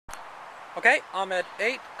Okay, I'm at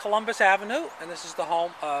 8 Columbus Avenue, and this is the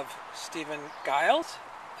home of Stephen Giles.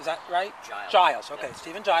 Is that right? Giles. Okay, Yes.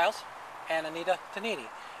 Stephen Giles and Annita Tanini.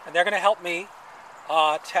 And they're going to help me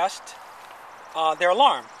test their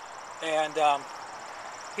alarm. And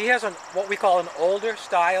he has what we call an older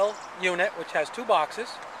style unit, which has two boxes.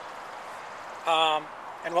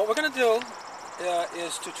 And what we're going to do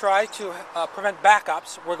is to try to prevent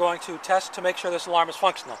backups. We're going to test to make sure this alarm is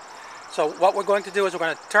functional. So what we're going to do is we're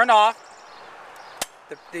going to turn off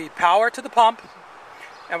the power to the pump,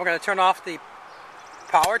 and we're going to turn off the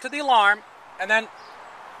power to the alarm, and then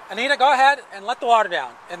Anita, go ahead and let the water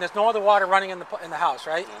down. And there's no other water running in the house,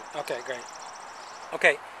 right? Yeah. Okay, great.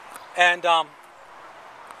 Okay, and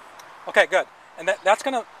okay, good. And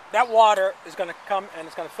that water is gonna come and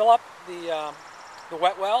it's gonna fill up the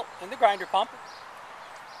wet well in the grinder pump.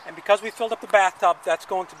 And because we filled up the bathtub, that's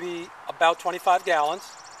going to be about 25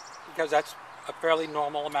 gallons, because that's a fairly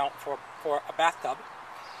normal amount for a bathtub.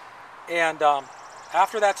 And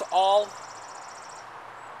after that's all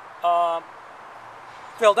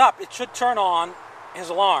filled up, it should turn on his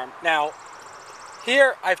alarm. Now,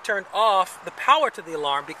 here I've turned off the power to the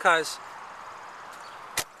alarm because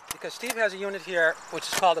Steve has a unit here which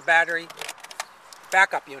is called a battery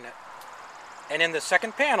backup unit. And in the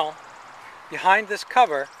second panel, behind this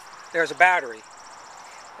cover, there's a battery.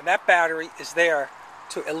 And that battery is there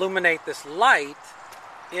to illuminate this light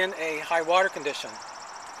in a high water condition.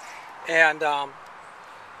 And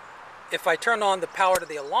if I turn on the power to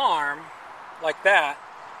the alarm like that,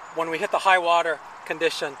 when we hit the high water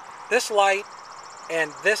condition, this light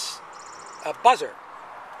and this buzzer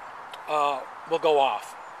will go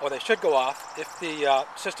off, or they should go off if the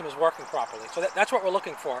system is working properly. So that's what we're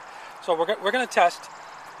looking for. So we're going to test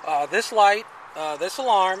this light, this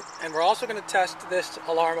alarm, and we're also going to test this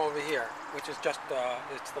alarm over here, which is just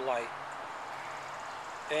it's the light.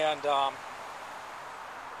 And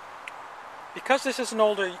because this is an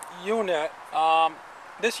older unit,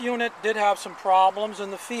 this unit did have some problems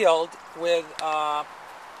in the field with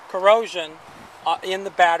corrosion in the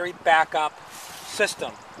battery backup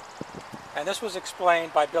system. And this was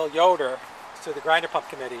explained by Bill Yoder to the grinder pump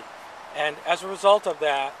committee. And as a result of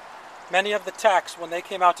that, many of the techs, when they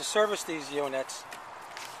came out to service these units,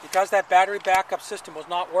 because that battery backup system was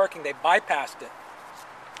not working, they bypassed it.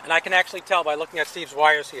 And I can actually tell by looking at Steve's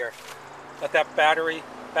wires here that that battery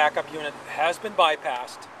backup unit has been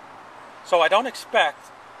bypassed. So I don't expect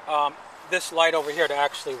this light over here to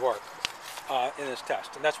actually work in this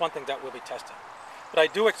test. And that's one thing that we'll be testing. But I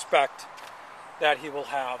do expect that he will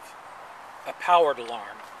have a powered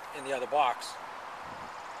alarm in the other box.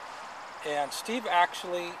 And Steve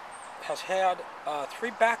actually has had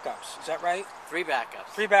 3 backups. Is that right? 3 backups.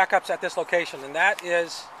 3 backups at this location. And that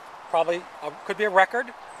is probably, could be a record.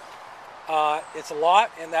 It's a lot,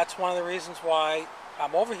 and that's one of the reasons why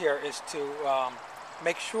I'm over here, is to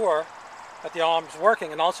make sure that the alarm is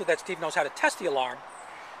working, and also that Steve knows how to test the alarm.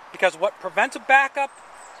 Because what prevents a backup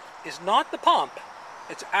is not the pump,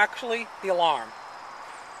 it's actually the alarm.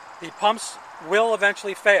 The pumps will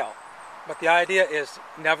eventually fail, but the idea is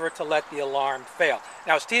never to let the alarm fail.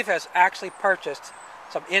 Now, Steve has actually purchased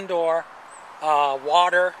some indoor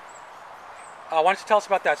water. Why don't you tell us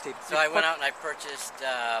about that, Steve? So I went out and I purchased,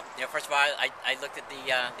 first of all, I looked at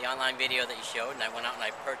the online video that you showed, and I went out and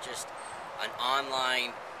I purchased an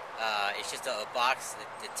online, it's just a box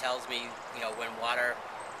that tells me, when water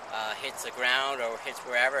hits the ground or hits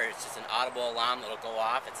wherever. It's just an audible alarm that'll go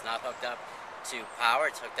off. It's not hooked up to power.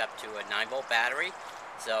 It's hooked up to a 9-volt battery.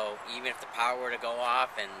 So even if the power were to go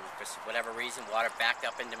off and for whatever reason water backed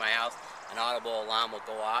up into my house, an audible alarm will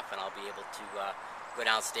go off, and I'll be able to go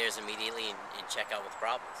downstairs immediately and check out what the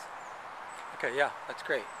problem is. Okay, yeah, that's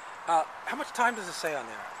great. How much time does it say on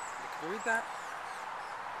there? Can you read that?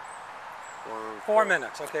 4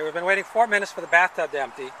 minutes. Okay, we've been waiting 4 minutes for the bathtub to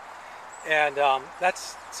empty, and that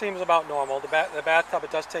seems about normal. The bathtub,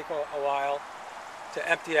 it does take a while to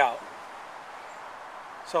empty out.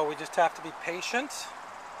 So we just have to be patient,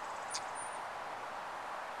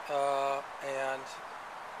 and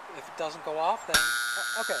if it doesn't go off, then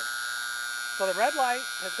okay. So the red light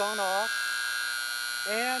has gone off,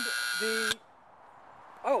 and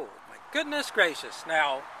oh my goodness gracious.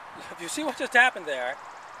 Now, if you see what just happened there,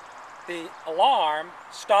 the alarm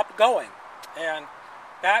stopped going, and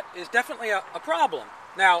that is definitely a problem.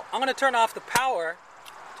 Now, I'm going to turn off the power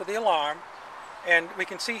to the alarm, and we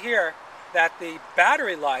can see here that the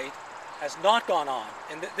battery light has not gone on.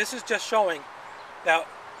 And this is just showing that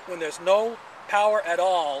when there's no power at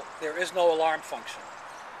all, there is no alarm function.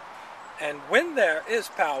 And when there is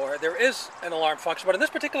power, there is an alarm function. But in this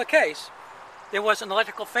particular case, there was an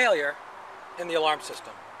electrical failure in the alarm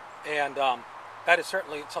system. And that is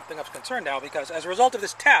certainly something of concern now, because as a result of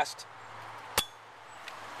this test,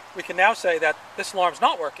 we can now say that this alarm's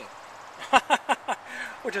not working.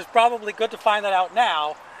 Which is probably good to find that out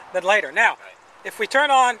now than later. Now, if we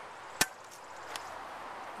turn on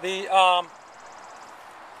the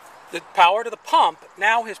power to the pump,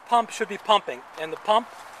 now his pump should be pumping, and the pump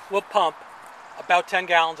will pump about 10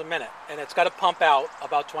 gallons a minute, and it's got to pump out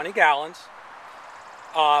about 20 gallons,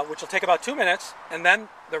 which will take about 2 minutes, and then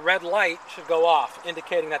the red light should go off,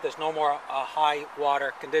 indicating that there's no more high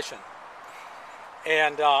water condition.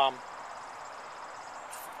 And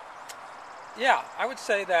yeah, I would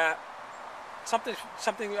say that something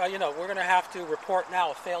you know, we're going to have to report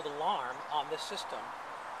now a failed alarm on this system,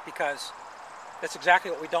 because that's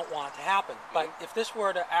exactly what we don't want to happen. But if this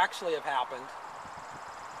were to actually have happened,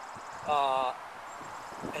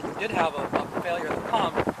 and you did have a failure of the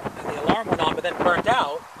pump, and the alarm went on but then burnt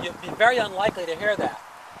out, you'd be very unlikely to hear that.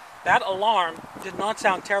 That alarm did not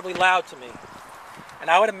sound terribly loud to me. And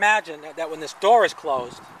I would imagine that when this door is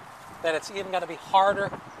closed, that it's even going to be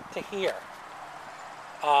harder to hear.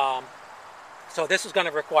 So this is going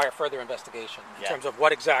to require further investigation in terms of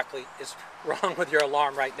what exactly is wrong with your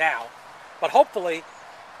alarm right now. But hopefully,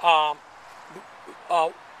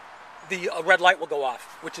 the red light will go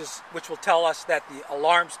off, which will tell us that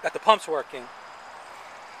the pump's working.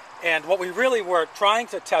 And what we really were trying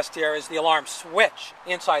to test here is the alarm switch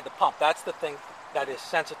inside the pump. That's the thing that is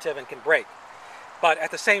sensitive and can break. But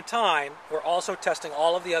at the same time, we're also testing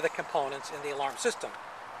all of the other components in the alarm system,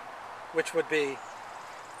 which would be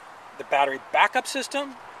the battery backup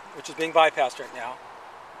system, which is being bypassed right now,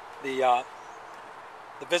 the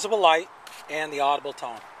visible light, and the audible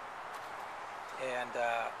tone. And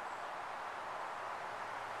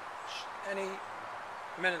any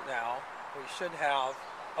minute now, we should have,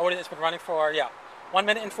 oh, it's been running for, 1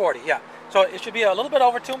 minute and 40, So it should be a little bit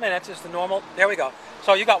over 2 minutes is the normal, there we go.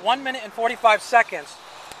 So you got 1 minute and 45 seconds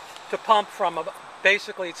to pump from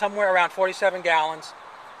basically somewhere around 47 gallons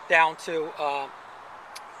down to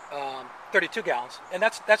 32 gallons. And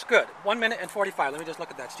that's good. 1 minute and 45. Let me just look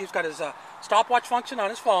at that. Steve's got his stopwatch function on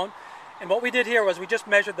his phone. And what we did here was we just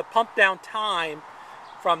measured the pump down time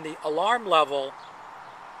from the alarm level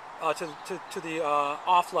to the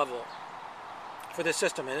off level for this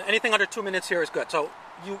system. And anything under 2 minutes here is good. So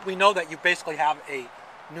we know that you basically have a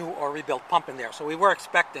new or rebuilt pump in there. So we were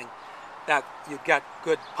expecting that you'd get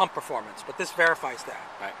good pump performance. But this verifies that.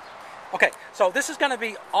 Right. Okay, so this is going to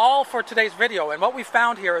be all for today's video. And what we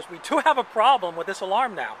found here is we do have a problem with this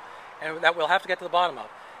alarm now, and that we'll have to get to the bottom of.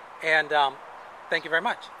 And thank you very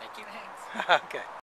much. Thank you. Okay.